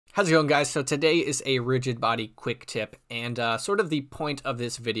How's it going, guys? So today is a rigid body quick tip, and sort of the point of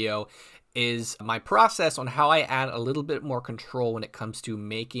this video is my process on how I add a little bit more control when it comes to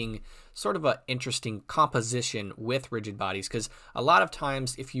making sort of an interesting composition with rigid bodies. Because a lot of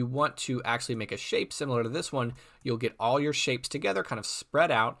times, if you want to actually make a shape similar to this one, you'll get all your shapes together, kind of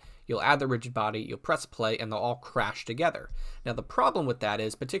spread out. You'll add the rigid body, you'll press play, and they'll all crash together. Now, the problem with that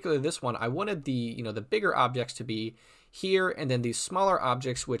is, particularly this one, I wanted the bigger objects to be here, and then these smaller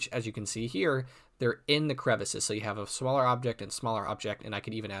objects, which as you can see here, they're in the crevices. So you have a smaller object and smaller object, and I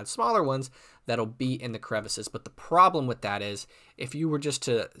could even add smaller ones that'll be in the crevices. But the problem with that is, if you were just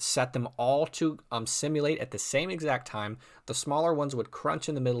to set them all to simulate at the same exact time, the smaller ones would crunch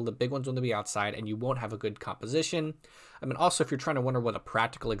in the middle, the big ones would be outside, and you won't have a good composition. I mean, also, if you're trying to wonder what a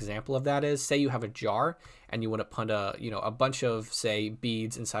practical example of that is, say you have a jar and you want to put a bunch of, say,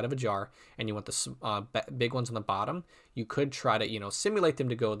 beads inside of a jar, and you want the big ones on the bottom, you could try to, simulate them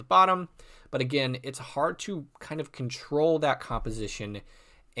to go at the bottom. But again, it's hard to kind of control that composition.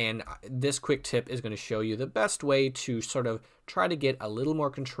 And this quick tip is going to show you the best way to sort of try to get a little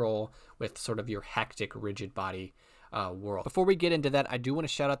more control with sort of your hectic rigid body world. Before we get into that, I do want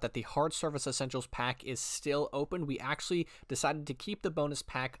to shout out that the Hard Surface Essentials pack is still open. We actually decided to keep the bonus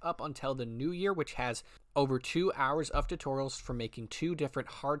pack up until the new year, which has over 2 hours of tutorials for making 2 different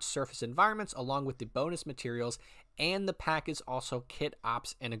hard surface environments along with the bonus materials, and the pack is also kit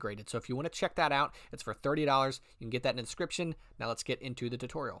ops integrated. So if you want to check that out, it's for $30. You can get that in the description. Now let's get into the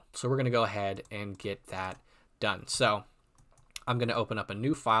tutorial. So we're going to go ahead and get that done. So I'm going to open up a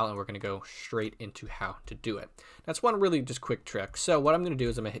new file and we're going to go straight into how to do it. That's one really just quick trick. So what I'm going to do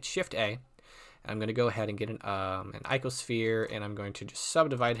is I'm going to hit Shift A. I'm going to go ahead and get an icosphere, and I'm going to just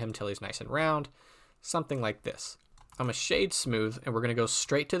subdivide him till he's nice and round, something like this. I'm going to shade smooth, and we're going to go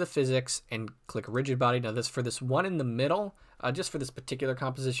straight to the physics and click rigid body. Now this for this one in the middle, just for this particular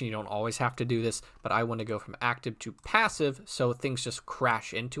composition, you don't always have to do this, but I want to go from active to passive so things just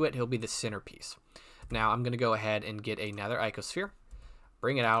crash into it. He'll be the centerpiece. Now I'm going to go ahead and get another icosphere,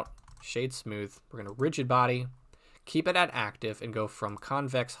 bring it out, shade smooth. We're going to rigid body, keep it at active, and go from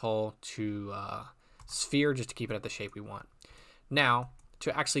convex hull to sphere just to keep it at the shape we want. Now,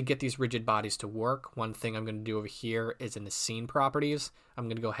 to actually get these rigid bodies to work, one thing I'm going to do over here is in the scene properties, I'm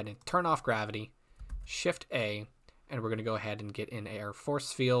going to go ahead and turn off gravity, Shift A, and we're going to go ahead and get in our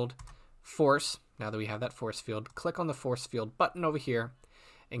force field, force. Now that we have that force field, click on the force field button over here,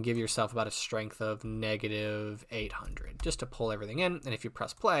 and give yourself about a strength of -800 just to pull everything in. And if you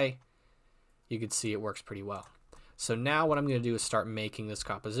press play, you can see it works pretty well. So now what I'm going to do is start making this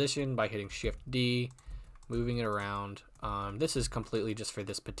composition by hitting Shift D, moving it around. This is completely just for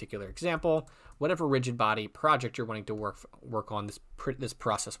this particular example. Whatever rigid body project you're wanting to work on, this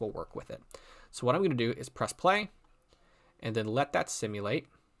process will work with it. So what I'm going to do is press play and then let that simulate,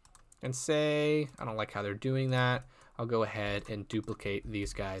 and say I don't like how they're doing that. I'll go ahead and duplicate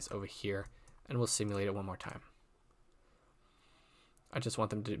these guys over here, and we'll simulate it one more time. I just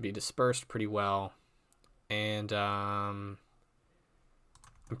want them to be dispersed pretty well, and I'm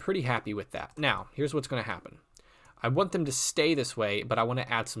pretty happy with that. Now, here's what's going to happen. I want them to stay this way, but I want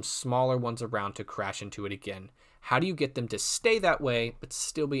to add some smaller ones around to crash into it again. How do you get them to stay that way, but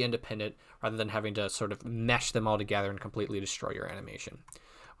still be independent, rather than having to sort of mesh them all together and completely destroy your animation?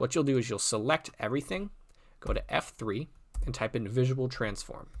 What you'll do is you'll select everything, go to F3, and type in Visual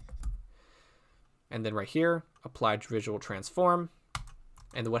Transform. And then right here, apply Visual Transform.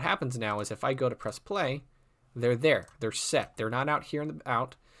 And what happens now is if I go to press play, they're there. They're set. They're not out here in the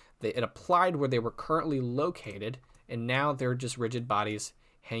out. It applied where they were currently located, and now they're just rigid bodies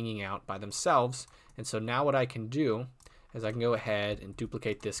hanging out by themselves. And so now what I can do is I can go ahead and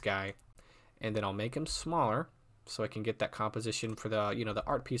duplicate this guy, and then I'll make him smaller so I can get that composition for the the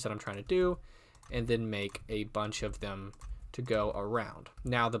art piece that I'm trying to do, and then make a bunch of them to go around.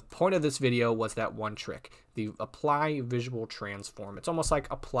 Now the point of this video was that one trick, the apply visual transform. It's almost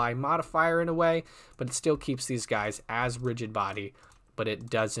like apply modifier in a way, but it still keeps these guys as rigid body, but it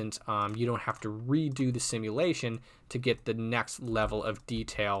doesn't, you don't have to redo the simulation to get the next level of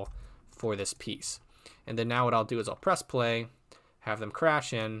detail for this piece. And then now what I'll do is I'll press play, have them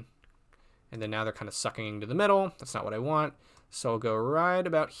crash in, and then now they're kind of sucking into the middle. That's not what I want. So I'll go right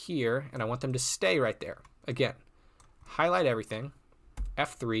about here, and I want them to stay right there. Again, highlight everything,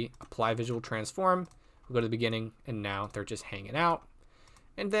 F3, apply visual transform, we'll go to the beginning, and now they're just hanging out.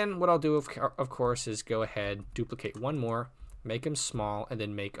 And then what I'll do, of course, is go ahead, duplicate one more, make them small, and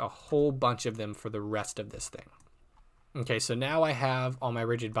then make a whole bunch of them for the rest of this thing. Okay, so now I have all my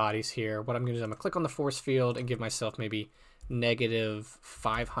rigid bodies here. What I'm going to do is I'm going to click on the force field and give myself maybe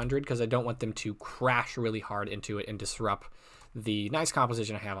 -500, because I don't want them to crash really hard into it and disrupt the nice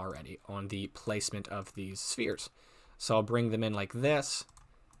composition I have already on the placement of these spheres. So I'll bring them in like this,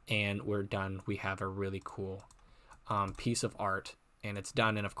 and we're done. We have a really cool piece of art, and it's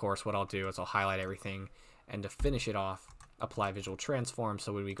done. And of course, what I'll do is I'll highlight everything, and to finish it off, apply visual transform.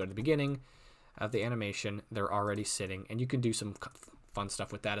 So when we go to the beginning of the animation, they're already sitting, and you can do some fun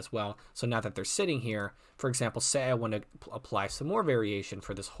stuff with that as well. So now that they're sitting here, for example, say I want to apply some more variation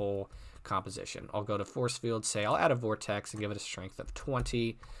for this whole composition. I'll go to force field, say I'll add a vortex and give it a strength of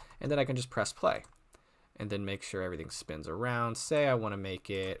 20, and then I can just press play and then make sure everything spins around. Say I want to make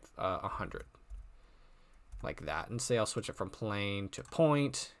it 100, like that, and say I'll switch it from plane to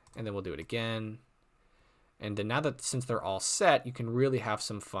point, and then we'll do it again. And then now that, since they're all set, you can really have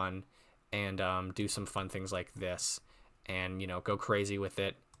some fun and do some fun things like this, and, you know, go crazy with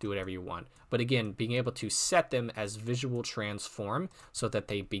it, do whatever you want. But again, being able to set them as visual transform so that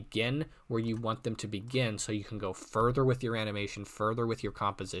they begin where you want them to begin, so you can go further with your animation, further with your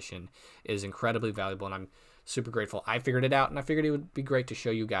composition, is incredibly valuable, and I'm super grateful I figured it out, and I figured it would be great to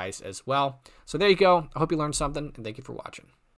show you guys as well. So there you go. I hope you learned something, and thank you for watching.